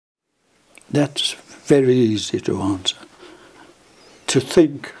That's very easy to answer. To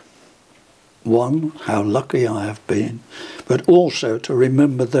think, one, how lucky I have been, but also to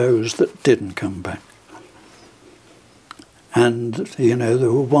remember those that didn't come back. And, you know,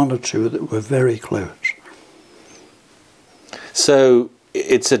 there were one or two that were very close. So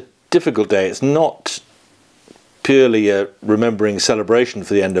it's a difficult day. It's not purely a remembering celebration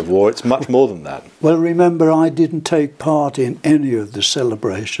for the end of war. It's much more than that. Well, remember, I didn't take part in any of the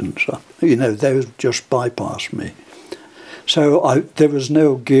celebrations. You know, those just bypassed me. So there was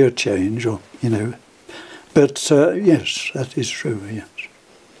no gear change, or, you know. But yes, that is true, yes.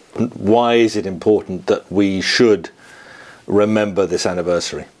 And why is it important that we should remember this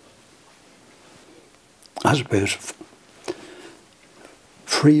anniversary? I suppose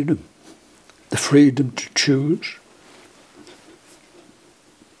freedom. The freedom to choose.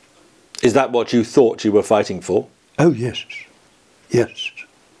 Is that what you thought you were fighting for? Oh, yes. Yes.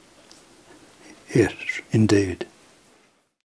 Yes, indeed.